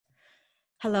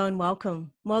Hello and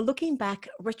welcome. Well, looking back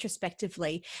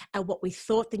retrospectively at what we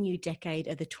thought the new decade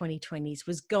of the 2020s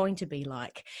was going to be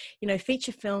like,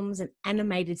 feature films and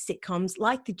animated sitcoms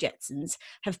like The Jetsons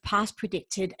have past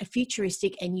predicted a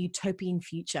futuristic and utopian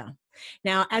future.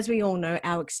 Now, as we all know,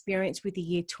 our experience with the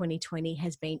year 2020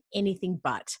 has been anything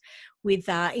but. With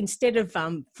instead of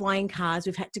flying cars,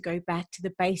 we've had to go back to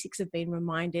the basics of being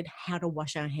reminded how to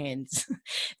wash our hands.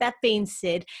 That being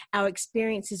said, our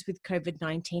experiences with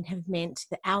COVID-19 have meant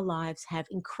that our lives have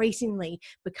increasingly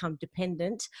become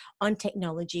dependent on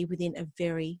technology within a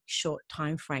very short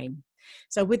time frame.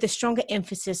 So with a stronger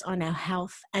emphasis on our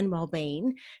health and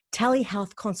well-being,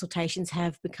 telehealth consultations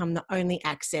have become the only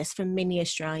access for many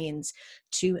Australians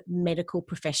to medical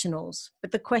professionals.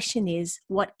 But the question is,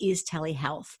 what is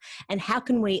telehealth and how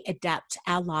can we adapt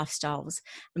our lifestyles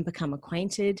and become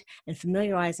acquainted and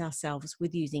familiarise ourselves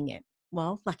with using it?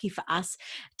 Well, lucky for us,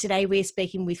 today we're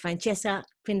speaking with Francesca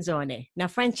Pinzone. Now,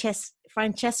 Francesca,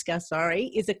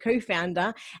 is a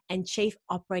co-founder and chief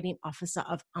operating officer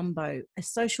of Umbo, a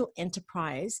social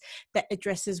enterprise that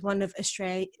addresses one of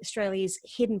Australia's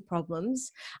hidden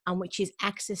problems, which is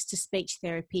access to speech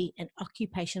therapy and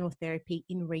occupational therapy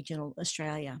in regional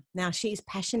Australia. Now, she is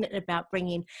passionate about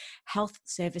bringing health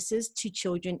services to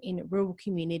children in rural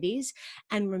communities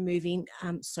and removing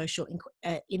social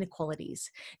inequalities.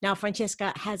 Now,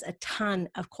 Francesca has a ton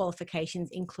of qualifications,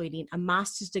 including a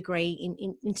master's degree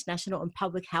in international and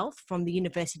public health from the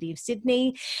University of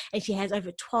Sydney, and she has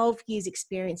over 12 years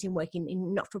experience in working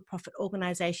in not-for-profit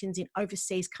organisations in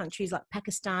overseas countries like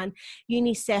Pakistan,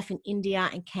 UNICEF in India,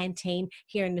 and Canteen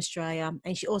here in Australia.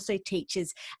 And she also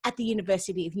teaches at the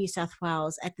University of New South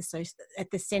Wales at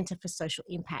the Centre for Social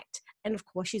Impact. And of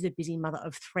course, she's a busy mother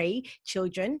of 3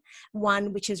 children,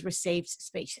 one which has received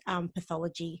speech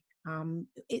pathology.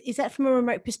 Is that from a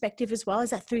remote perspective as well?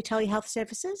 Is that through telehealth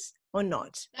services or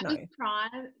not?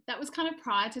 That was kind of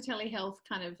prior to telehealth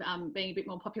kind of being a bit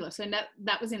more popular. So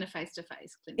that was in a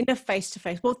face-to-face clinic. In a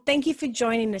face-to-face. Well, thank you for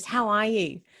joining us. How are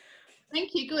you?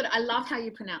 Thank you. Good. I love how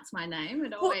you pronounce my name.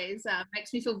 It always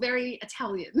makes me feel very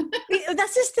Italian.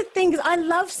 That's just the thing, because I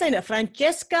love saying it,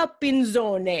 Francesca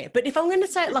Pinzone. But if I'm going to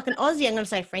say it like an Aussie, I'm going to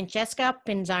say Francesca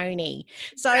Pinzone.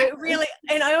 So really,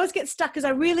 and I always get stuck because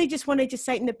I really just want to just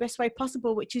say it in the best way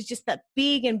possible, which is just that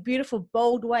big and beautiful,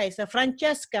 bold way. So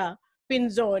Francesca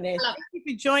Pinzone, thank you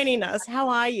for joining us. How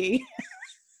are you?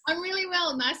 I'm really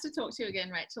well. Nice to talk to you again,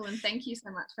 Rachel, and thank you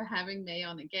so much for having me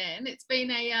on again. It's been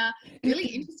a really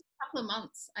interesting couple of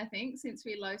months, I think, since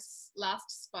we last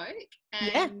spoke.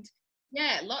 And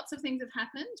yeah, lots of things have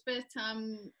happened, but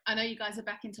I know you guys are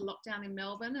back into lockdown in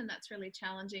Melbourne, and that's really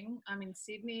challenging. I'm in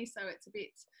Sydney, so it's a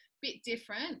bit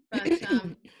different, but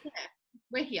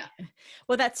we're here.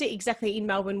 Well, that's it. Exactly. In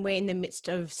Melbourne, we're in the midst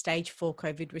of stage 4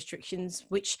 COVID restrictions,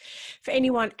 which for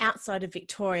anyone outside of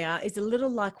Victoria is a little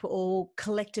like we're all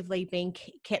collectively being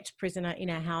kept prisoner in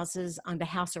our houses under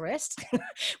house arrest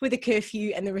with the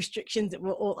curfew and the restrictions that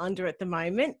we're all under at the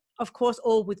moment. Of course,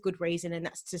 all with good reason, and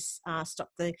that's to stop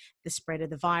the spread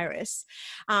of the virus.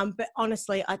 But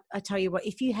honestly, I tell you what,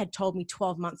 if you had told me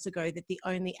 12 months ago that the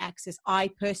only access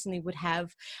I personally would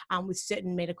have with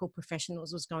certain medical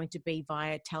professionals was going to be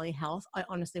via telehealth, I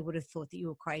honestly would have thought that you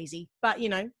were crazy. But,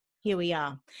 here we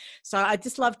are. So I'd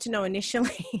just love to know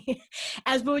initially,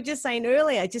 as we were just saying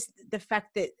earlier, just the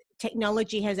fact that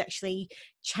technology has actually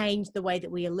changed the way that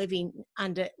we are living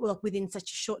within such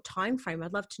a short time frame.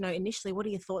 I'd love to know initially, what are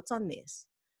your thoughts on this?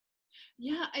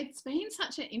 Yeah, it's been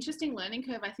such an interesting learning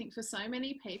curve, I think, for so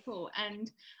many people. And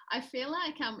I feel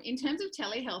like in terms of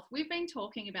telehealth, we've been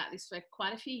talking about this for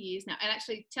quite a few years now. And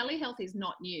actually, telehealth is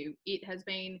not new. It has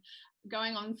been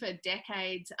going on for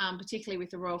decades, particularly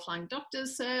with the Royal Flying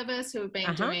Doctors Service, who have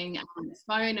been doing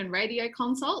phone and radio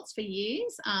consults for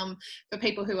years for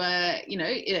people who are,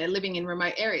 living in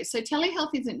remote areas. So telehealth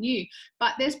isn't new,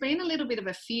 but there's been a little bit of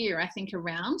a fear, I think,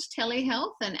 around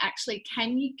telehealth and actually,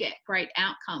 can you get great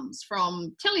outcomes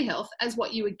from telehealth as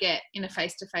what you would get in a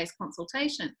face-to-face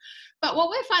consultation? But what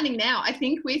we're finding now, I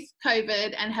think, with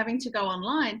COVID and having to go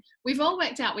online, we've all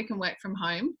worked out we can work from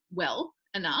home well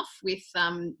enough with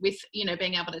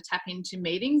being able to tap into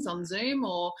meetings on Zoom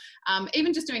or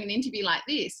even just doing an interview like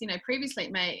this. Previously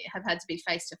it may have had to be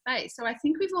face to face. So I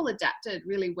think we've all adapted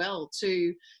really well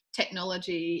to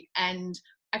technology and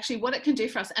actually what it can do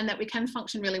for us, and that we can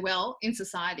function really well in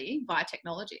society via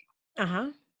technology.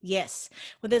 Yes.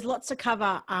 Well, there's lots to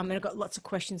cover, and I've got lots of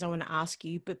questions I want to ask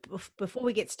you. But before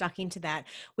we get stuck into that,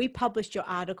 we published your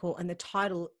article, and the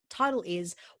title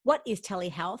is "What is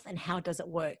Telehealth and How Does It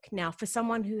Work?" Now, for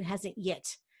someone who hasn't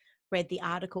yet read the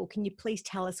article, can you please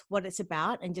tell us what it's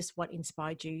about and just what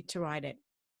inspired you to write it?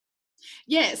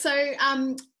 Yeah. So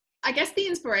I guess the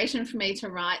inspiration for me to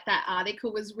write that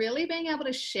article was really being able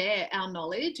to share our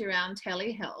knowledge around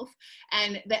telehealth,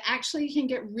 and that actually you can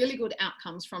get really good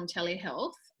outcomes from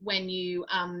telehealth when you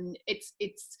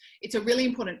it's a really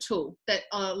important tool that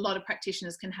a lot of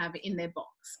practitioners can have in their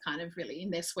box, kind of really in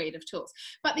their suite of tools.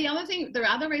 But the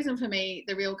other reason for me,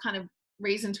 the real kind of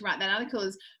reason to write that article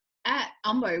is, at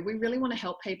Umbo, we really want to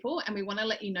help people, and we want to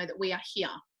let you know that we are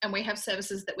here and we have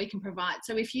services that we can provide.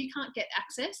 So if you can't get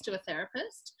access to a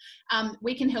therapist,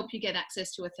 we can help you get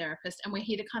access to a therapist, and we're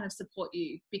here to kind of support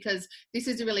you, because this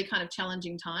is a really kind of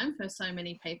challenging time for so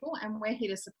many people, and we're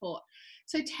here to support.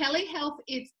 So telehealth,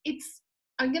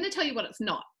 I'm going to tell you what it's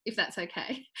not, if that's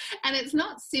okay. And it's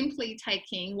not simply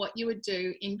taking what you would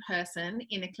do in person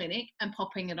in a clinic and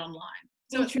popping it online.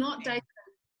 So it's not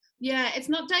it's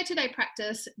not day-to-day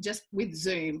practice just with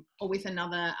Zoom or with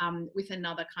another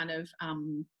kind of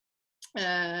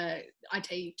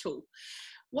IT tool.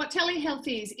 What telehealth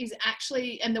is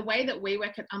actually, and the way that we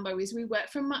work at Umbo is we work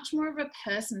from much more of a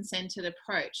person-centered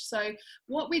approach. So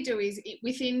what we do is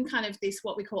within kind of this,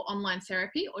 what we call online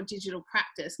therapy or digital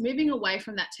practice, moving away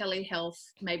from that telehealth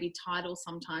maybe title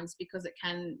sometimes, because it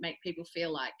can make people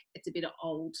feel like it's a bit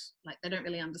old, like they don't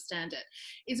really understand it,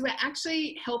 is we're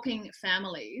actually helping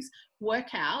families work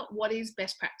out what is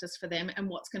best practice for them and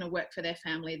what's going to work for their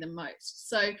family the most.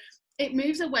 So it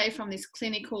moves away from this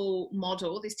clinical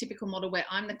model, this typical model where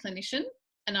I'm the clinician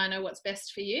and I know what's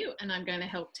best for you and I'm going to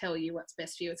help tell you what's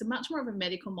best for you. It's a much more of a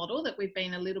medical model that we've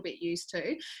been a little bit used to.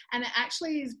 And it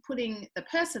actually is putting the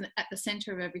person at the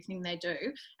center of everything they do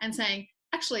and saying,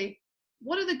 actually,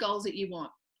 what are the goals that you want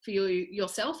for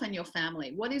yourself and your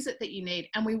family? What is it that you need?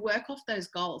 And we work off those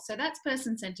goals. So that's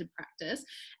person-centered practice.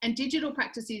 And digital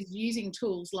practice is using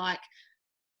tools like,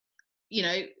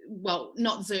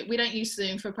 not Zoom. We don't use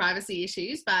Zoom for privacy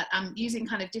issues, but using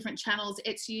kind of different channels.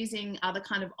 It's using other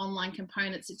kind of online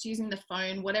components. It's using the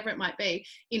phone, whatever it might be,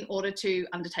 in order to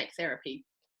undertake therapy.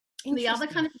 The other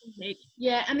kind of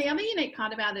and the other unique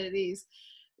part about it is,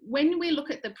 when we look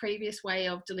at the previous way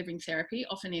of delivering therapy,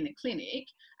 often in a clinic,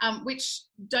 which,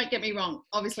 don't get me wrong,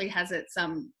 obviously has its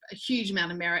a huge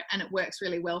amount of merit and it works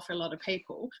really well for a lot of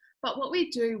people. But what we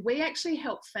do, we actually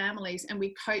help families and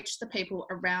we coach the people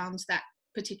around that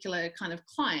particular kind of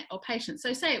client or patient.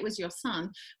 So say it was your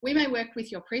son, we may work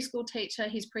with your preschool teacher,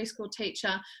 his preschool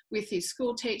teacher, with his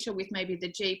school teacher, with maybe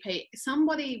the GP,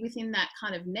 somebody within that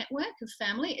kind of network of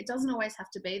family. It doesn't always have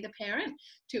to be the parent,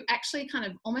 to actually kind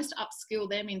of almost upskill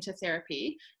them into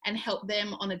therapy and help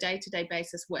them on a day-to-day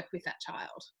basis work with that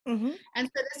child. Mm-hmm. And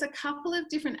so there's a couple of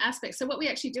different aspects. So what we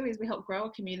actually do is we help grow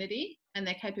a community and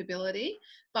their capability,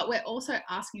 but we're also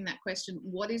asking that question,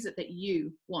 what is it that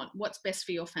you want? What's best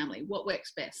for your family? What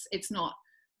works best? It's not,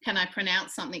 can I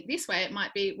pronounce something this way? It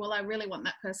might be, well, I really want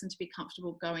that person to be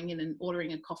comfortable going in and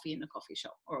ordering a coffee in a coffee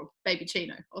shop or a baby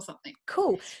chino or something.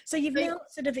 Cool. So you've now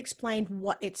sort of explained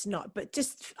what it's not, but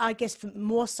just, I guess,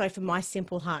 more so for my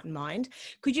simple heart and mind,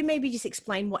 could you maybe just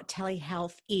explain what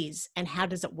telehealth is and how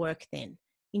does it work then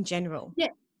in general? Yeah.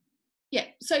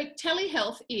 So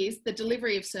telehealth is the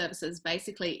delivery of services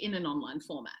basically in an online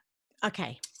format.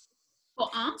 Okay. For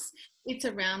us, it's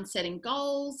around setting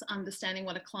goals, understanding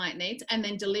what a client needs, and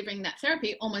then delivering that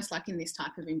therapy almost like in this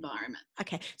type of environment.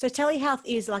 Okay. So telehealth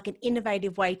is like an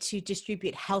innovative way to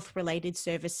distribute health-related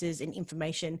services and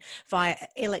information via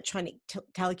electronic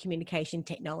telecommunication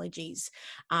technologies.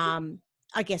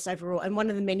 I guess overall, and one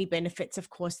of the many benefits, of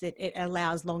course, that it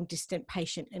allows long-distance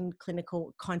patient and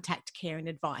clinical contact care and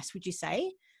advice, would you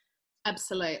say?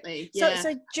 Absolutely. Yeah.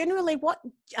 So generally what,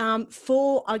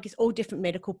 for, I guess, all different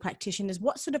medical practitioners,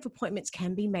 what sort of appointments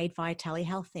can be made via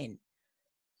telehealth then?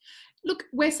 Look,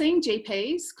 we're seeing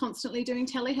GPs constantly doing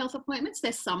telehealth appointments.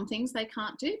 There's some things they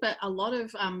can't do, but a lot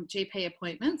of GP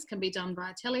appointments can be done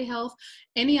via telehealth.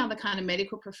 Any other kind of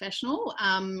medical professional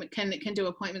can do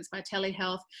appointments by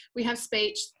telehealth. We have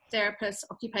speech therapists,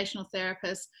 occupational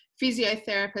therapists,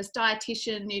 physiotherapists,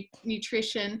 dietitian,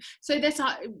 nutrition. So that's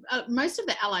most of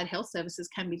the allied health services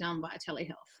can be done via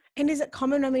telehealth. And is it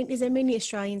common? I mean, is there many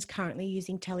Australians currently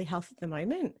using telehealth at the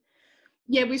moment?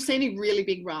 Yeah, we've seen a really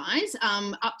big rise.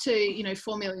 Up to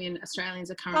 4 million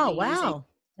Australians are currently using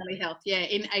telehealth. Yeah,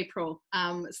 in April,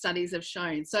 studies have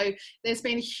shown. So there's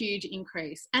been a huge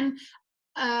increase and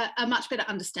a much better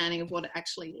understanding of what it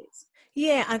actually is.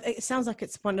 Yeah, it sounds like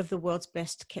it's one of the world's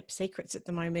best kept secrets at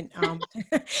the moment. And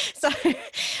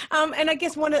I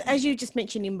guess as you just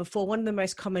mentioned in before, one of the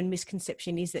most common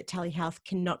misconception is that telehealth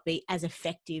cannot be as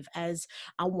effective as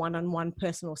a one-on-one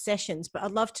personal sessions. But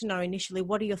I'd love to know initially,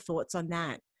 what are your thoughts on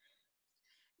that?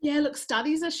 Yeah, look,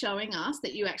 studies are showing us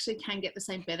that you actually can get the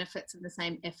same benefits and the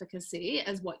same efficacy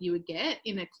as what you would get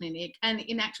in a clinic. And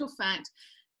in actual fact,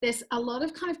 there's a lot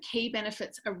of kind of key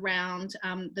benefits around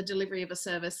the delivery of a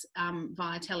service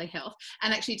via telehealth.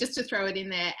 And actually, just to throw it in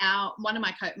there, one of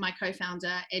my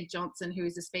co-founder, Ed Johnson, who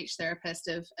is a speech therapist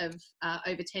of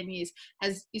over 10 years,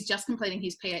 is just completing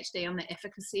his PhD on the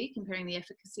efficacy, comparing the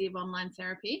efficacy of online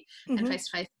therapy and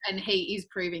face-to-face. And he is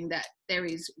proving that there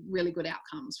is really good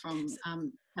outcomes from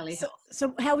telehealth.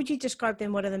 So how would you describe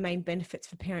then what are the main benefits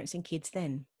for parents and kids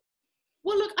then?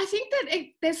 Well, look, I think that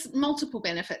there's multiple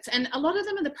benefits, and a lot of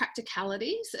them are the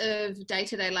practicalities of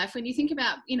day-to-day life. When you think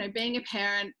about, being a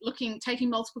parent, taking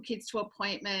multiple kids to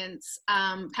appointments,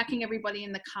 packing everybody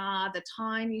in the car, the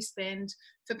time you spend.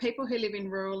 For people who live in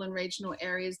rural and regional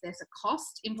areas, there's a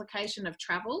cost implication of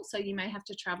travel. So you may have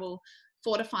to travel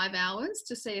 4 to 5 hours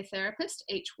to see a therapist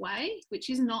each way,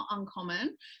 which is not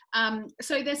uncommon.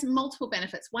 So there's multiple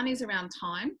benefits. One is around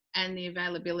time and the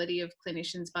availability of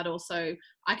clinicians, but also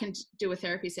I can do a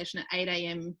therapy session at 8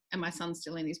 a.m. and my son's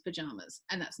still in his pajamas,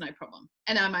 and that's no problem.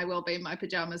 And I may well be in my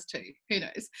pajamas too, who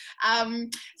knows?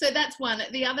 So that's one.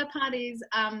 The other part is,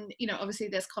 obviously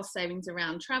there's cost savings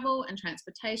around travel and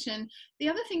transportation. The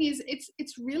other thing is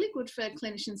it's really good for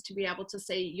clinicians to be able to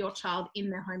see your child in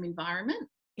their home environment.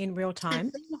 In real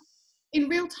time. In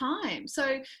real time.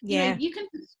 So yeah, you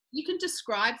can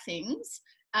describe things,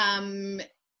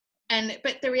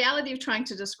 but the reality of trying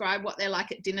to describe what they're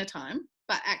like at dinner time,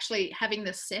 but actually having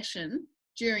the session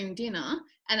during dinner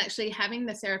and actually having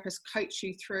the therapist coach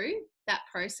you through that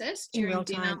process during in real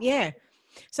dinner. time. Yeah.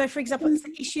 So for example,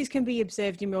 issues can be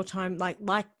observed in real time, like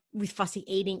with fussy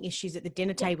eating issues at the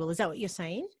dinner table. Is that what you're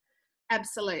saying?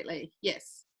 Absolutely.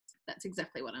 Yes. That's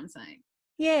exactly what I'm saying.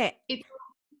 Yeah.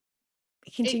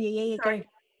 Continue. Go.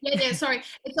 Sorry.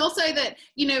 It's also that,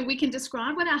 we can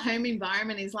describe what our home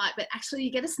environment is like, but actually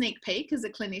you get a sneak peek as a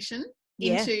clinician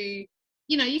into,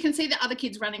 you can see the other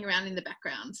kids running around in the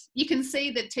background. You can see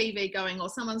the TV going, or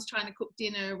someone's trying to cook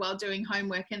dinner while doing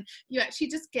homework, and you actually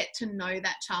just get to know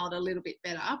that child a little bit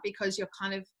better because you're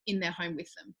kind of in their home with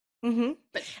them.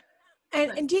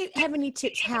 And do you have any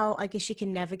tips how, I guess, you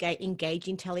can navigate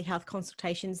engaging telehealth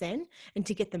consultations then and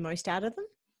to get the most out of them?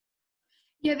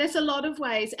 Yeah, there's a lot of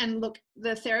ways. And look,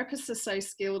 the therapists are so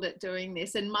skilled at doing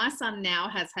this. And my son now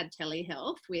has had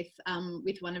telehealth with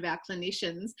one of our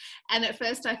clinicians. And at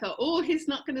first I thought, oh, he's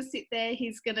not going to sit there.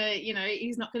 He's going to,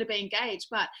 he's not going to be engaged.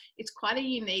 But it's quite a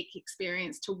unique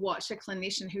experience to watch a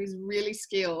clinician who is really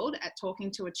skilled at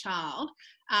talking to a child.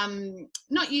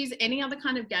 Not use any other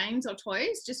kind of games or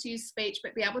toys, just use speech,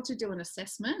 but be able to do an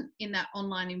assessment in that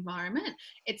online environment.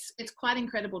 It's quite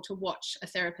incredible to watch a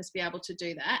therapist be able to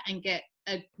do that and get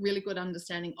a really good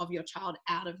understanding of your child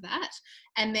out of that,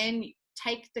 and then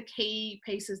take the key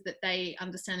pieces that they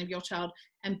understand of your child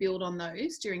and build on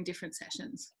those during different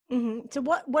sessions. So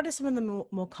what are some of the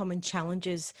more common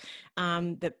challenges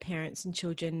that parents and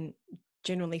children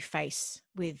generally face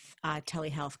with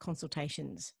telehealth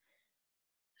consultations?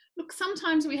 Look,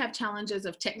 sometimes we have challenges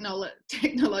of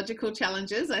technological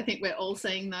challenges. I think we're all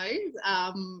seeing those.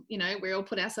 We all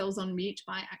put ourselves on mute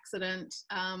by accident.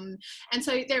 And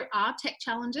so there are tech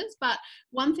challenges, but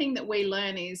one thing that we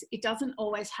learn is it doesn't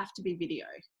always have to be video.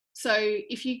 So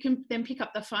if you can then pick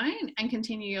up the phone and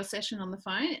continue your session on the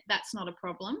phone, that's not a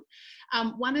problem.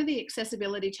 One of the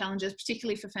accessibility challenges,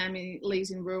 particularly for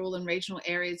families in rural and regional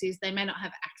areas, is they may not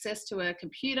have access to a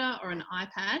computer or an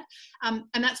iPad. And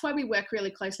that's why we work really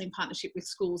closely in partnership with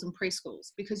schools and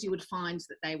preschools, because you would find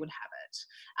that they would have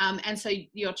it. And so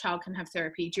your child can have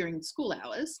therapy during school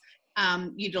hours,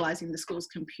 utilising the school's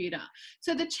computer.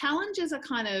 So the challenges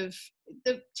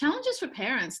for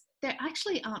parents, there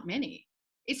actually aren't many.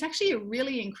 It's actually a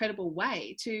really incredible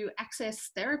way to access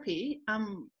therapy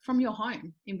from your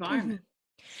home environment.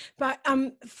 But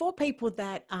for people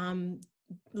that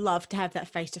love to have that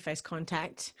face-to-face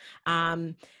contact,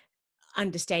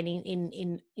 understanding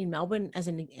in Melbourne as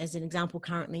an example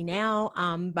currently now,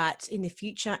 but in the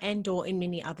future and or in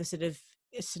many other sort of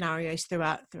scenarios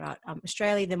throughout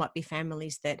Australia, there might be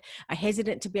families that are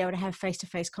hesitant to be able to have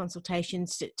face-to-face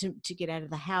consultations to get out of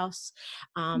the house,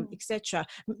 etc.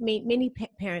 Many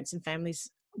parents and families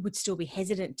would still be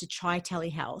hesitant to try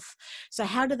telehealth. So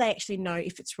how do they actually know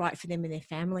if it's right for them and their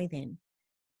family then?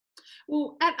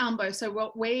 Well, at UMBO, so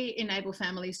what we enable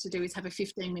families to do is have a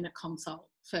 15-minute consult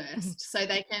first. So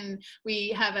we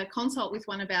have a consult with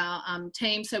one of our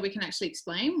team, so we can actually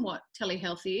explain what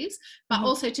telehealth is, but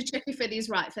also to check if it is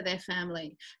right for their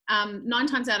family. 9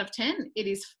 times out of 10, it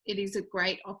is a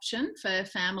great option for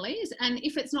families. And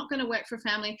if it's not going to work for a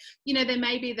family, there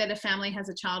may be that a family has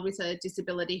a child with a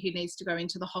disability who needs to go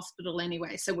into the hospital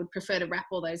anyway, so would prefer to wrap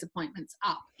all those appointments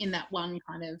up in that one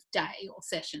kind of day or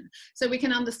session. So we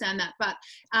can understand understand that.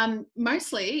 But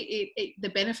mostly the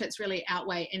benefits really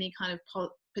outweigh any kind of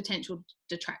potential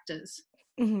detractors.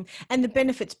 Mm-hmm. And the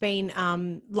benefits being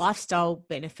lifestyle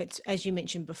benefits, as you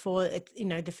mentioned before.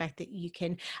 The fact that you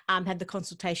can have the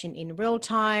consultation in real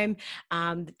time.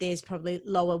 That there's probably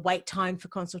lower wait time for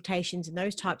consultations and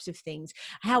those types of things.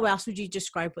 How else would you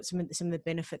describe what some of the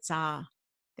benefits are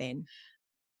then?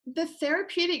 The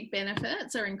therapeutic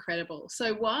benefits are incredible.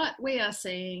 So what we are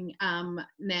seeing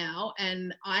now,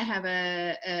 and I have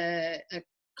a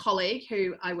colleague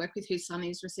who I work with whose son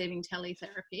is receiving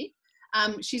teletherapy.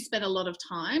 She's spent a lot of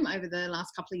time over the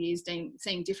last couple of years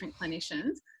seeing different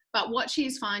clinicians. But what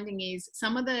she's finding is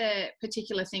some of the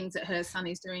particular things that her son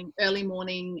is doing, early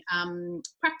morning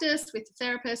practice with the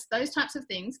therapist, those types of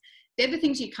things, they're the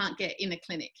things you can't get in a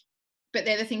clinic, but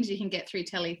they're the things you can get through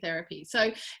teletherapy.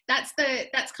 So that's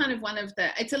kind of one of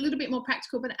it's a little bit more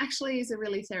practical, but it actually is a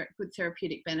really good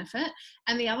therapeutic benefit.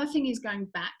 And the other thing is going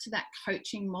back to that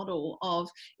coaching model of,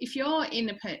 if you're in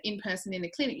person in a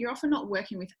clinic, you're often not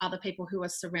working with other people who are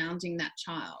surrounding that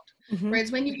child. Mm-hmm.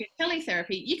 Whereas when you do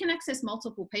teletherapy, you can access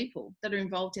multiple people that are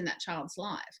involved in that child's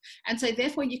life. And so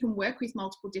therefore you can work with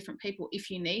multiple different people if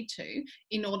you need to,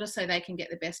 in order so they can get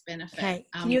the best benefit. Okay.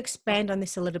 Can you expand on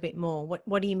this a little bit more?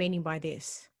 What are you meaning by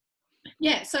this?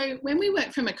 Yeah, so when we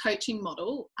work from a coaching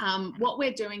model, what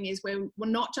we're doing is we're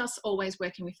not just always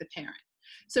working with the parent.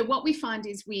 So what we find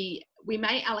is we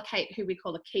may allocate who we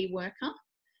call a key worker,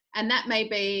 and that may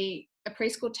be a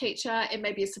preschool teacher, it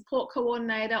may be a support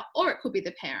coordinator, or it could be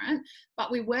the parent,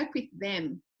 but we work with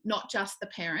them, not just the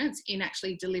parents, in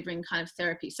actually delivering kind of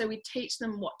therapy. So we teach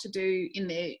them what to do in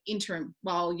the interim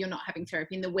while you're not having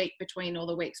therapy, in the week between or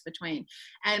the weeks between.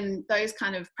 And those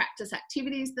kind of practice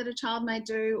activities that a child may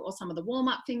do, or some of the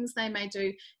warm-up things they may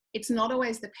do, it's not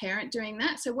always the parent doing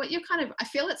that. So what I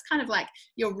feel it's kind of like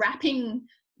you're wrapping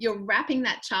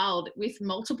that child with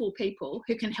multiple people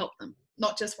who can help them,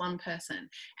 not just one person.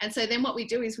 And so then what we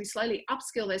do is we slowly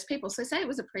upskill those people. So say it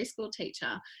was a preschool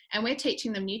teacher and we're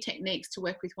teaching them new techniques to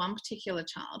work with one particular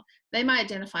child. They may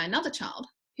identify another child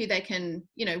who they can,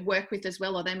 work with as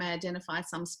well, or they may identify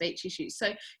some speech issues.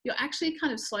 So you're actually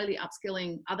kind of slowly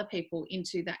upskilling other people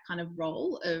into that kind of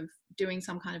role of doing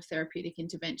some kind of therapeutic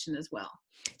intervention as well.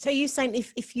 So you're saying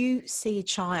if you see a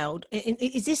child,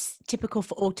 is this typical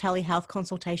for all telehealth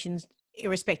consultations,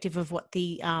 irrespective of what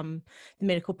the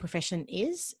medical profession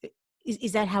is?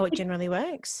 Is that how it generally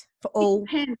works for all?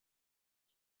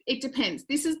 It depends.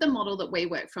 This is the model that we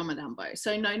work from at Umbo.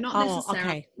 So no, not necessarily.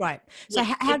 Okay, right. So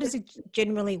Yeah, how does it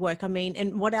generally work? I mean,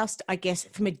 and what else, I guess,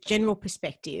 from a general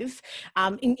perspective,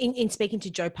 in speaking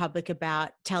to Joe Public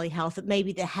about telehealth, that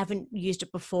maybe they haven't used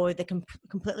it before, they're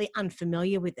completely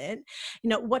unfamiliar with it.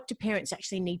 What do parents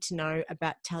actually need to know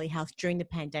about telehealth during the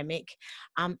pandemic?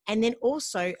 And then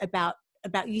also about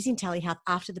using telehealth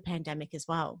after the pandemic as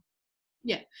well.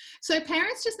 Yeah. So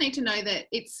parents just need to know that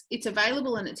it's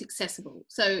available and it's accessible.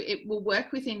 So it will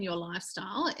work within your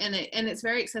lifestyle, and it's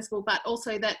very accessible, but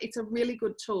also that it's a really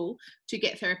good tool to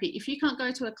get therapy. If you can't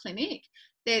go to a clinic,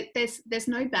 there's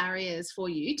no barriers for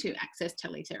you to access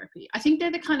teletherapy. I think they're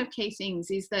the kind of key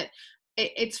things, is that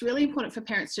it's really important for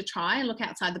parents to try and look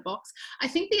outside the box. I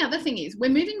think the other thing is we're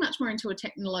moving much more into a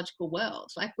technological world.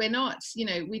 Like we're not,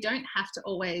 we don't have to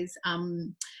always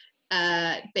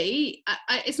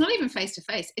it's not even face to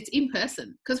face, it's in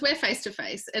person, because we're face to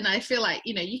face. And I feel like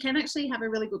you can actually have a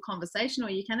really good conversation, or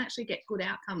you can actually get good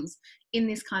outcomes in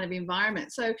this kind of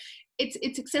environment. So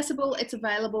it's accessible, it's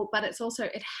available, but it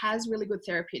has really good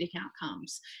therapeutic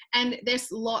outcomes. And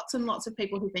there's lots and lots of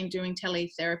people who've been doing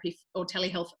teletherapy or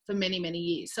telehealth for many, many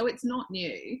years. So it's not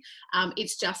new.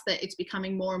 It's just that it's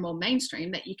becoming more and more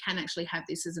mainstream that you can actually have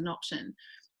this as an option.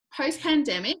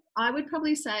 Post-pandemic, I would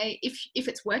probably say if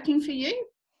it's working for you,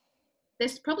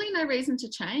 there's probably no reason to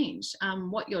change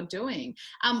what you're doing.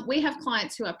 We have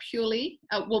clients who are purely,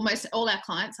 most all our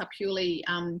clients are purely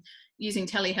using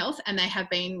telehealth, and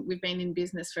we've been in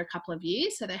business for a couple of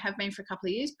years. So they have been for a couple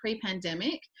of years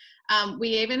pre-pandemic. We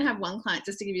even have one client,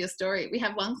 just to give you a story, we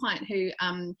have one client who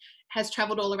has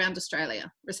traveled all around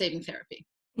Australia receiving therapy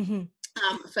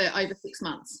for over 6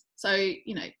 months. So,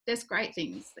 there's great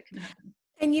things that can happen.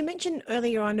 And you mentioned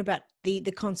earlier on about the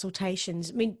consultations.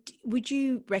 I mean, would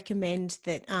you recommend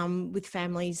that with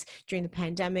families during the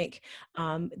pandemic,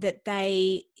 that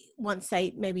they, once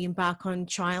they maybe embark on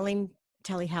trialing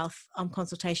telehealth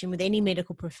consultation with any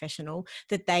medical professional,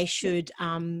 that they should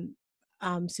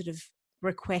sort of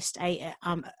request a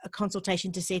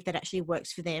consultation to see if that actually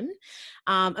works for them?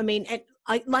 I mean,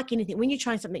 like anything, when you're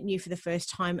trying something new for the first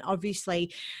time,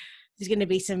 obviously there's going to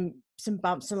be some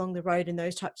bumps along the road and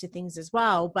those types of things as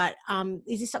well. But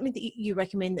is this something that you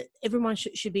recommend that everyone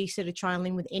should be sort of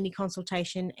trialing with any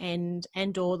consultation, and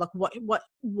or like what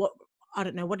I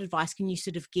don't know, what advice can you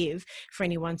sort of give for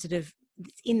anyone sort of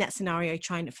in that scenario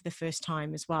trying it for the first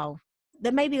time as well,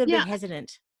 that may be a little Yeah, bit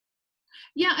hesitant?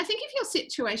 yeah, I think if your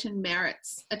situation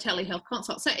merits a telehealth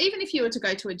consult, so even if you were to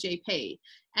go to a GP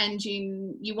and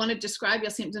you want to describe your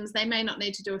symptoms, they may not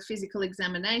need to do a physical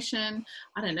examination.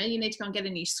 I don't know, you need to go and get a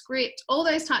new script, all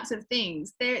those types of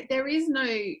things. There is no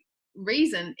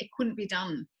reason it couldn't be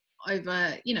done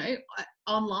over,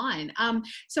 online.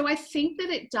 So I think that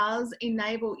it does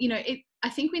enable, I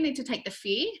think we need to take the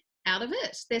fear out of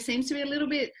it. There seems to be a little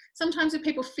bit sometimes with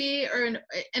people fear,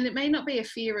 and it may not be a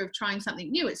fear of trying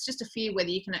something new, it's just a fear whether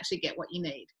you can actually get what you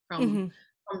need from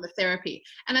the therapy.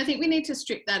 And I think we need to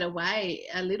strip that away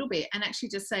a little bit and actually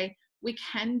just say, we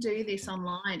can do this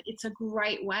online. It's a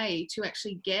great way to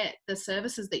actually get the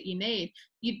services that you need.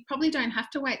 You probably don't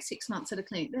have to wait 6 months at a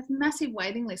clinic. There's massive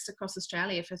waiting lists across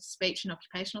Australia for speech and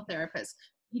occupational therapists.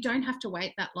 You don't have to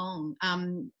wait that long.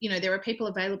 There are people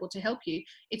available to help you.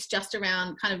 It's just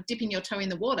around kind of dipping your toe in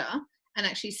the water and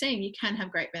actually seeing you can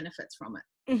have great benefits from it.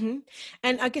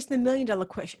 And I guess the $1 million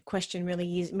question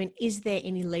really is, I mean, is there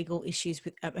any legal issues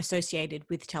associated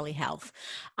with telehealth?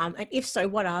 And if so,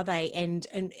 what are they? And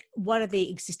what are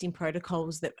the existing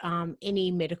protocols that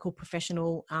any medical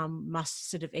professional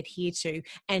must sort of adhere to?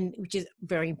 And which is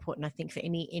very important, I think, for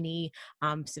any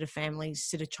sort of families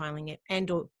sort of trialing it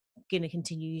and or going to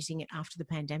continue using it after the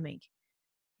pandemic.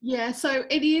 Yeah, so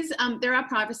it is, there are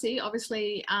privacy,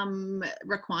 obviously,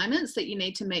 requirements that you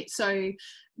need to meet. So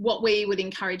what we would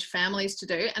encourage families to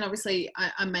do, and obviously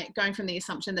I'm going from the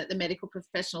assumption that the medical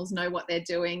professionals know what they're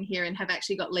doing here and have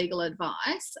actually got legal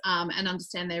advice and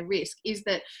understand their risk, is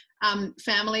that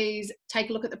families take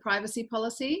a look at the privacy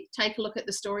policy, take a look at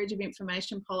the storage of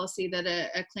information policy that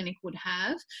a clinic would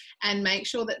have, and make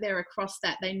sure that they're across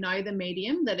that. They know the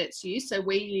medium that it's used. So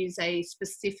we use a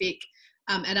specific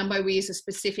at Umbo, we use a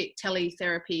specific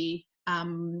teletherapy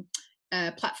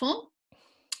platform.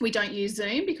 We don't use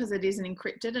Zoom because it isn't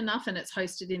encrypted enough and it's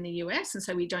hosted in the US, and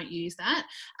so we don't use that.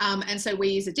 And so we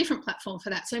use a different platform for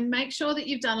that. So make sure that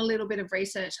you've done a little bit of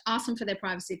research, ask them for their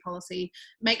privacy policy,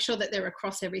 make sure that they're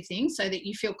across everything so that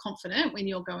you feel confident when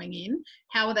you're going in.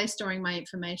 How are they storing my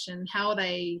information? How are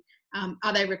they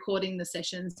recording the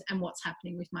sessions, and what's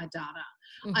happening with my data?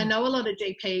 I know a lot of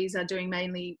GPs are doing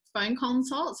mainly phone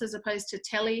consults as opposed to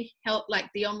telehealth, like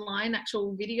the online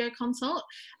actual video consult,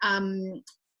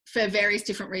 for various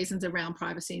different reasons around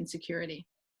privacy and security.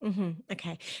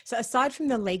 Okay. So aside from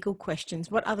the legal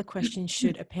questions, what other questions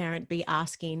should a parent be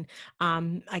asking,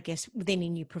 I guess, with any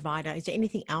new provider? Is there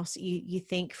anything else that you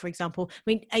think, for example, I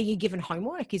mean, are you given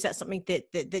homework? Is that something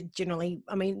that generally,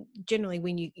 I mean, generally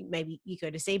when you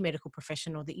go to see a medical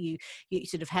professional, that you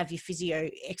sort of have your physio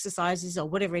exercises or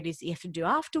whatever it is that you have to do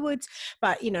afterwards?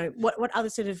 But, what other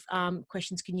sort of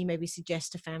questions can you maybe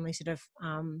suggest to families sort of,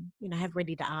 have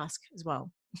ready to ask as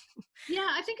well? Yeah,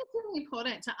 I think it's really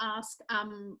important to ask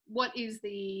what is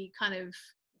the kind of,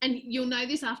 and you'll know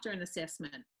this after an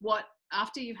assessment,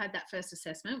 after you've had that first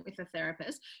assessment with a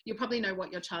therapist, you'll probably know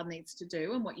what your child needs to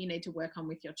do and what you need to work on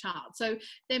with your child. So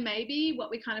there may be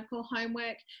what we kind of call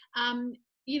homework.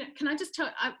 Can I just tell,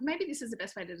 maybe this is the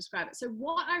best way to describe it. So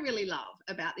what I really love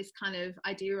about this kind of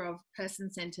idea of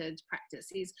person-centered practice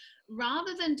is,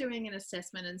 rather than doing an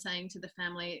assessment and saying to the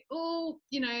family,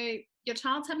 your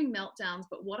child's having meltdowns,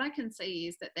 but what I can see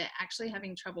is that they're actually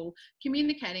having trouble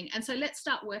communicating. And so let's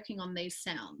start working on these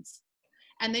sounds.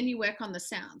 And then you work on the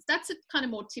sounds. That's a kind of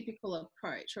more typical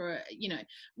approach. Or,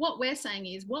 what we're saying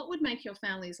is, what would make your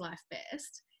family's life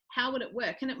best? How would it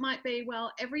work? And it might be,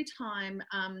 well, every time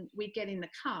we get in the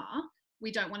car,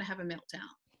 we don't want to have a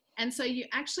meltdown. And so you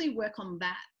actually work on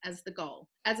that as the goal,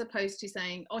 as opposed to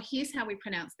saying, oh, here's how we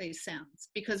pronounce these sounds,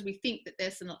 because we think that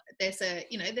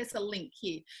there's a link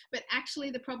here. But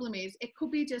actually the problem is, it could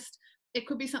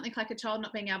be something like a child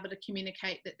not being able to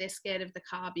communicate that they're scared of the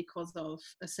car because of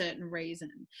a certain reason.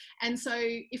 And so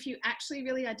if you actually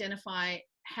really identify,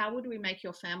 how would we make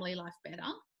your family life better?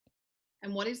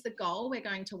 And what is the goal we're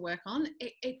going to work on?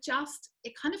 It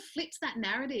kind of flips that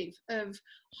narrative of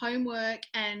homework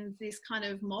and this kind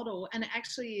of model. And it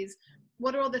actually is,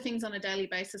 what are all the things on a daily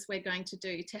basis we're going to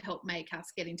do to help make us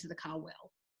get into the car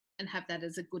well and have that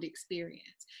as a good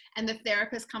experience? And the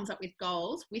therapist comes up with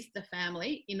goals with the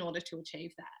family in order to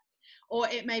achieve that. Or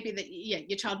it may be that,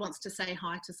 your child wants to say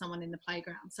hi to someone in the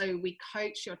playground. So we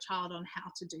coach your child on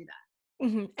how to do that.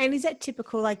 And is that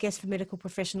typical, I guess, for medical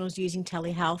professionals using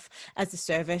telehealth as a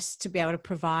service to be able to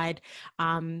provide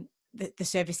the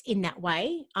service in that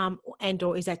way, and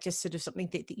or is that just sort of something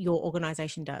that your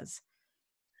organisation does?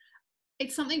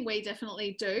 It's something we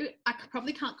definitely do. I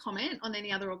probably can't comment on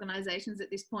any other organisations at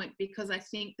this point because I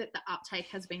think that the uptake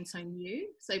has been so new.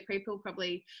 So people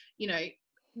probably,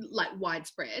 like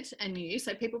widespread and new.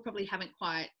 So people probably haven't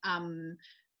quite,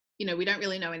 we don't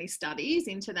really know any studies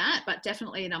into that, but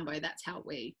definitely at Umbo,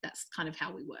 that's kind of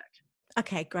how we work.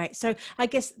 Okay, great. So I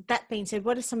guess that being said,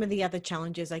 what are some of the other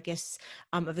challenges, I guess,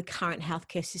 of the current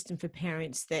healthcare system for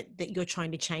parents that you're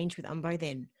trying to change with Umbo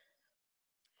then?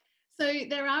 So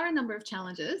there are a number of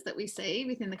challenges that we see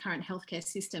within the current healthcare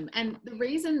system. And the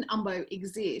reason UMBO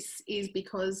exists is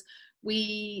because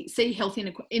we see health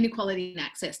inequality in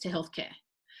access to healthcare.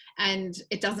 And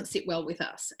it doesn't sit well with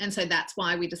us. And so that's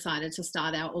why we decided to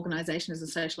start our organisation as a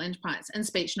social enterprise. And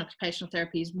speech and occupational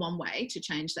therapy is one way to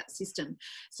change that system.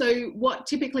 So what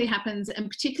typically happens, and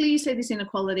particularly you see this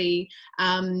inequality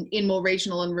in more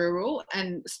regional and rural,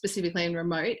 and specifically in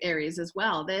remote areas as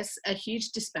well, there's a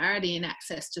huge disparity in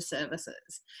access to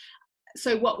services.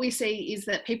 So what we see is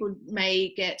that people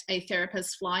may get a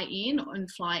therapist fly in and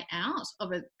fly out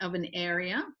of an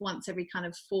area once every kind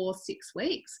of 4-6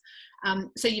 weeks.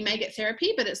 So you may get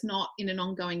therapy, but it's not in an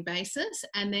ongoing basis.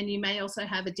 And then you may also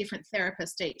have a different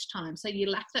therapist each time. So you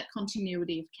lack that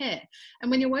continuity of care.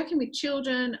 And when you're working with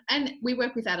children, and we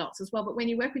work with adults as well, but when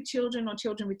you work with children or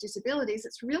children with disabilities,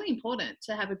 it's really important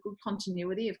to have a good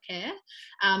continuity of care,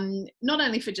 not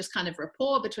only for just kind of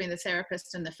rapport between the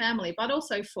therapist and the family, but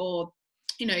also for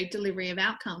delivery of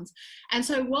outcomes. And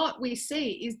so what we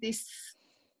see is this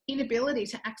inability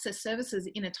to access services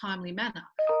in a timely manner.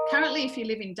 Currently, if you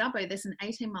live in Dubbo, there's an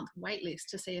 18-month wait list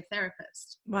to see a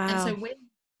therapist. Wow. And so we're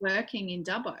working in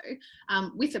Dubbo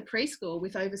with a preschool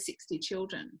with over 60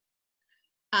 children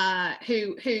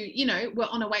who were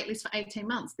on a wait list for 18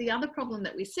 months. The other problem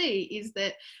that we see is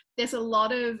that there's a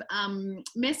lot of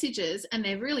messages, and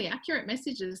they're really accurate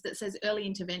messages, that says early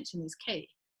intervention is key.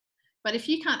 But if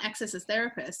you can't access a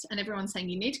therapist and everyone's saying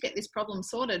you need to get this problem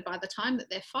sorted by the time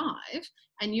that they're 5,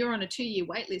 and you're on a 2-year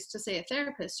wait list to see a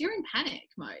therapist, you're in panic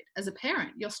mode as a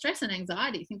parent. Your stress and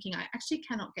anxiety, thinking I actually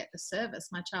cannot get the service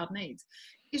my child needs,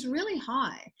 is really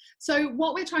high. So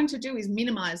what we're trying to do is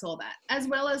minimize all that, as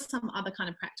well as some other kind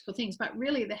of practical things. But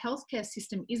really, the healthcare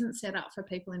system isn't set up for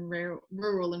people in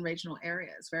rural and regional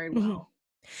areas very well. Mm-hmm.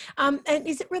 And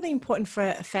is it really important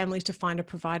for families to find a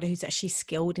provider who's actually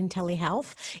skilled in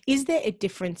telehealth? Is there a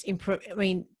difference in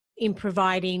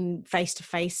providing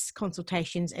face-to-face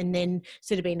consultations and then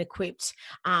sort of being equipped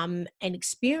and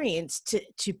experienced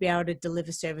to be able to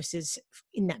deliver services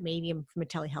in that medium from a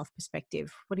telehealth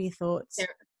perspective? What are your thoughts?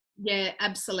 Yeah,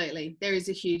 absolutely. There is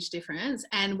a huge difference.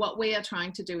 And what we are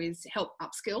trying to do is help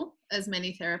upskill as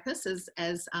many therapists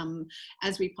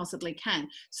as we possibly can.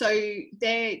 So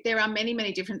there are many,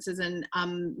 many differences. And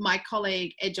my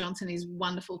colleague, Ed Johnson, is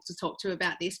wonderful to talk to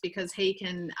about this because he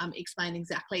can explain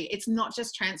exactly. It's not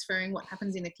just transferring what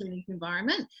happens in a clinic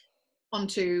environment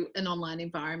onto an online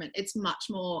environment. It's much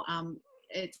more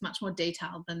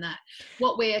detailed than that.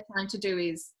 What we are trying to do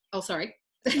is, I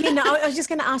was just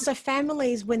going to ask, so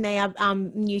families, when they are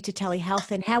new to telehealth,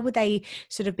 then how would they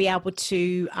sort of be able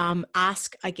to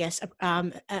ask, I guess,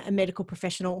 a medical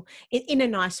professional in a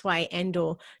nice way, and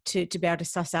or to be able to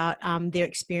suss out their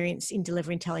experience in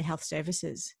delivering telehealth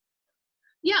services?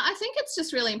 Yeah, I think it's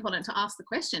just really important to ask the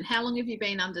question, how long have you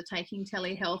been undertaking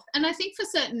telehealth? And I think for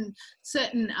certain,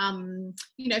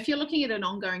 if you're looking at an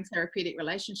ongoing therapeutic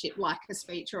relationship like a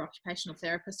speech or occupational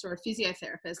therapist or a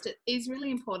physiotherapist, it is really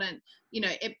important.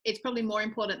 It's probably more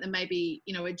important than maybe,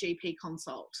 a GP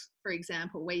consult, for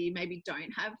example, where you maybe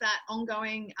don't have that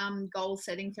ongoing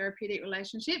goal-setting therapeutic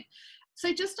relationship.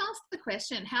 So just ask the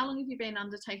question, how long have you been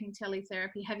undertaking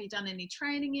teletherapy? Have you done any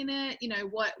training in it?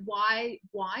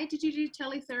 Why did you do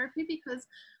teletherapy? Because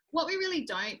what we really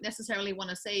don't necessarily want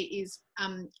to see is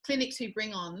clinics who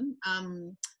bring on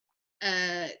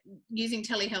using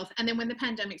telehealth, and then when the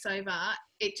pandemic's over,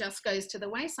 it just goes to the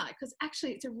wayside, because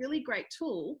actually it's a really great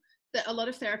tool that a lot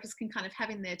of therapists can kind of have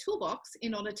in their toolbox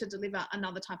in order to deliver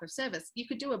another type of service. You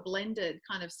could do a blended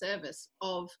kind of service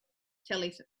of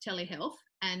telehealth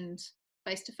and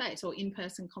face-to-face or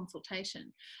in-person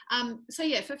consultation.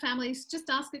 For families, just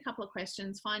ask a couple of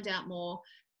questions, find out more.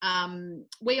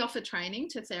 We offer training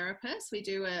to therapists. We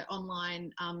do an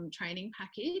online training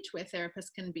package where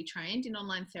therapists can be trained in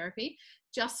online therapy,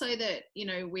 just so that,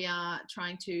 we are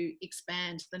trying to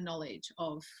expand the knowledge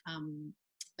of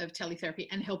teletherapy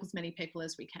and help as many people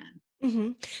as we can.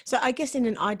 Mm-hmm. So I guess in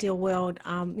an ideal world,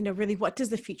 really, what does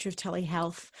the future of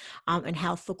telehealth and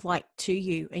health look like to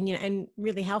you? And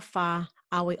really, how far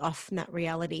are we off from that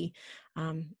reality?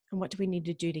 And what do we need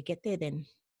to do to get there then?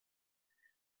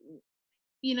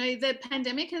 the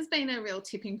pandemic has been a real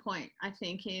tipping point, I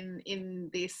think, in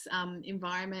this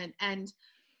environment, and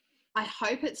I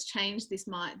hope it's changed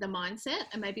the mindset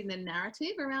and maybe the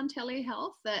narrative around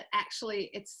telehealth, that actually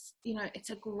it's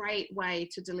a great way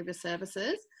to deliver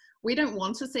services. We don't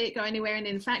want to see it go anywhere, and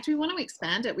in fact, we want to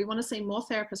expand it. We want to see more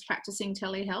therapists practicing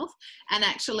telehealth and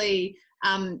actually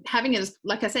having it as,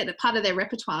 like I said, a part of their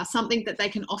repertoire, something that they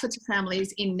can offer to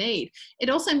families in need. It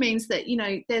also means that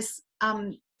there's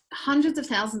hundreds of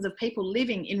thousands of people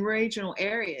living in regional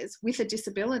areas with a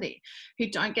disability who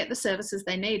don't get the services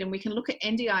they need. And we can look at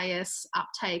NDIS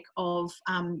uptake of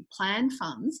plan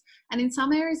funds. And in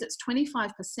some areas, it's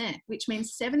 25%, which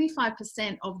means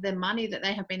 75% of the money that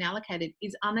they have been allocated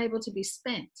is unable to be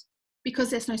spent because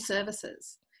there's no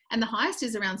services. And the highest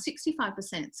is around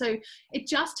 65%. So it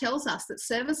just tells us that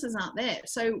services aren't there.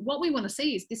 So what we want to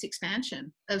see is this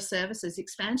expansion of services,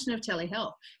 expansion of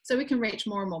telehealth, so we can reach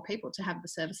more and more people to have the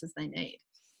services they need.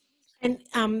 And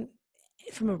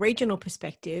from a regional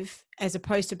perspective, as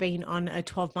opposed to being on a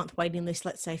 12-month waiting list,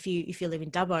 let's say if you live in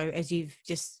Dubbo, as you've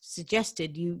just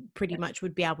suggested, you pretty much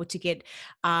would be able to get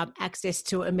access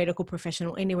to a medical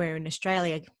professional anywhere in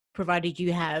Australia, provided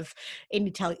you have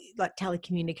any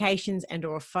telecommunications and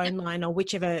or a phone line or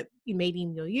whichever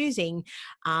medium you're using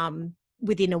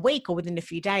within a week or within a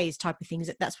few days type of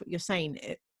things. That's what you're saying.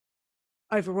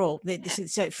 Overall,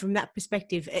 so from that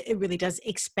perspective, it really does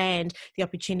expand the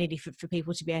opportunity for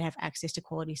people to be able to have access to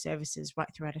quality services right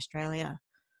throughout Australia.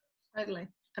 Totally.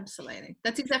 Absolutely.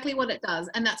 That's exactly what it does.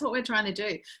 And that's what we're trying to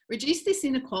do. Reduce this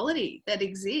inequality that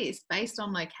exists based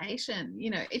on location.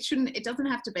 It doesn't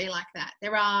have to be like that.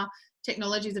 There are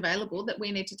technologies available that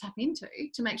we need to tap into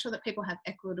to make sure that people have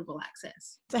equitable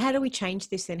access. So how do we change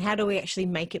this then? How do we actually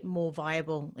make it more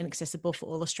viable and accessible for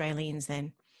all Australians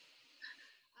then?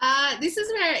 This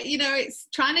is where, it's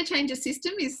trying to change a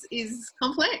system is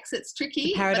complex. It's tricky.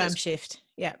 It's a paradigm shift.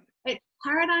 Yeah. It's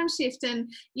paradigm shift, and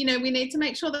we need to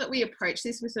make sure that we approach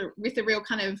this with a real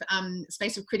kind of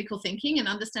space of critical thinking and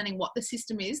understanding what the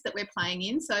system is that we're playing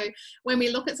in. So when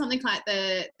we look at something like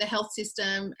the health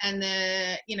system and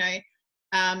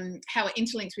how it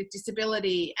interlinks with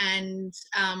disability and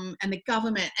the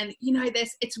government, and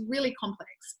it's really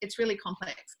complex. It's really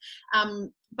complex,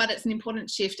 but it's an important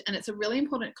shift, and it's a really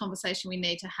important conversation we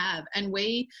need to have. And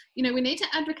we need to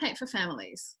advocate for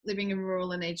families living in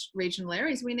rural and regional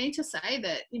areas. We need to say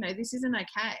that this isn't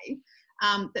okay.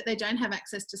 That they don't have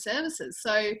access to services.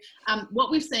 So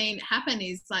what we've seen happen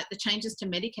is like the changes to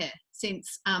Medicare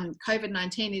since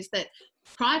COVID-19 is that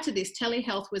prior to this,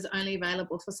 telehealth was only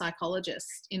available for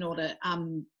psychologists in order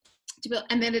to build,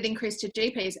 and then it increased to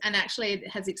GPs, and actually it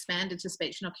has expanded to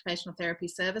speech and occupational therapy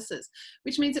services,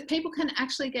 which means that people can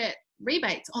actually get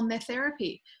rebates on their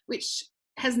therapy, which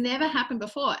has never happened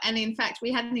before. And in fact,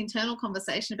 we had an internal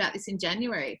conversation about this in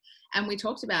January, and we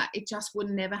talked about it just would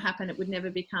never happen. It would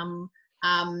never become go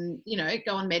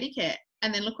on Medicare,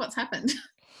 and then look what's happened.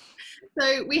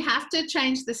 So we have to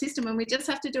change the system, and we just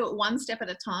have to do it one step at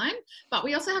a time. But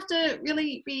we also have to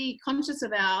really be conscious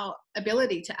of our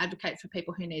ability to advocate for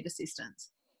people who need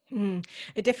assistance.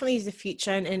 It definitely is the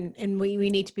future, and we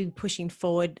need to be pushing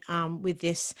forward with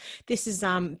this. This has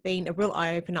been a real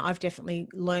eye-opener. I've definitely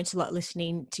learned a lot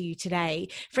listening to you today.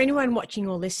 For anyone watching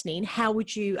or listening, how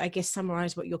would you, I guess,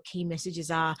 summarize what your key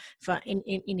messages are for in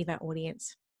any of our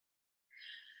audience?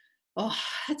 Oh,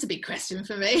 that's a big question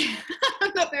for me.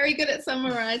 I'm not very good at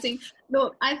summarizing.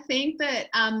 Look, I think that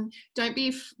don't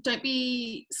be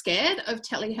scared of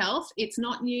telehealth. It's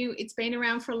not new. It's been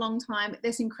around for a long time.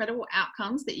 There's incredible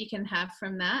outcomes that you can have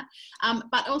from that.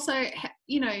 But also,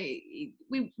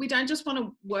 we don't just want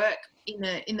to work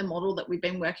in the model that we've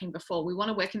been working before. We want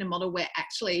to work in a model where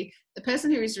actually the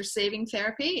person who is receiving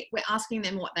therapy, we're asking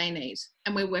them what they need,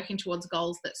 and we're working towards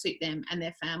goals that suit them and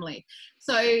their family.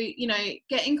 So,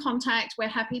 get in contact. We're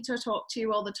happy to talk to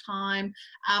you all the time.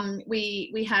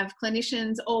 We have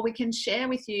clinicians, or we can share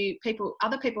with you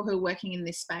other people who are working in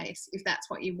this space if that's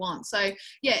what you want. So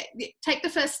yeah, take the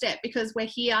first step, because we're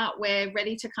here, we're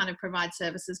ready to kind of provide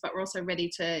services, but we're also ready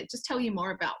to just tell you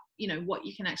more about, what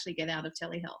you can actually get out of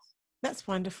telehealth. That's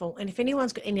wonderful. And if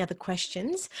anyone's got any other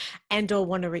questions and or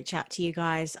want to reach out to you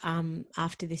guys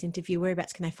after this interview,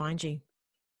 whereabouts can they find you?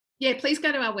 Yeah, please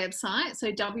go to our website,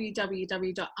 so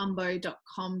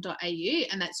www.umbo.com.au,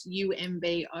 and that's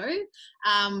UMBO.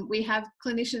 We have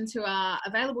clinicians who are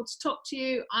available to talk to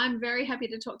you. I'm very happy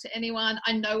to talk to anyone.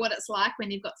 I know what it's like when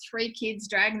you've got 3 kids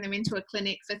dragging them into a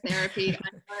clinic for therapy.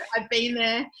 I've been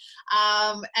there,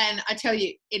 and I tell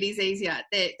you, it is easier.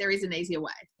 There is an easier way.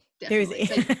 There is.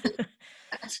 definitely. So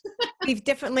We've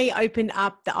definitely opened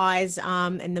up the eyes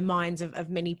and the minds of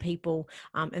many people.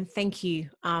 And thank you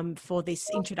for this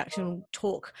introduction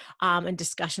talk and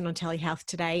discussion on telehealth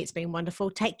today. It's been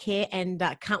wonderful. Take care, and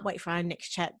can't wait for our next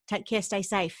chat. Take care. Stay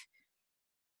safe.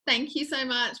 thank you so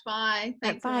much. Bye.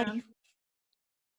 Thanks, Bye. everyone.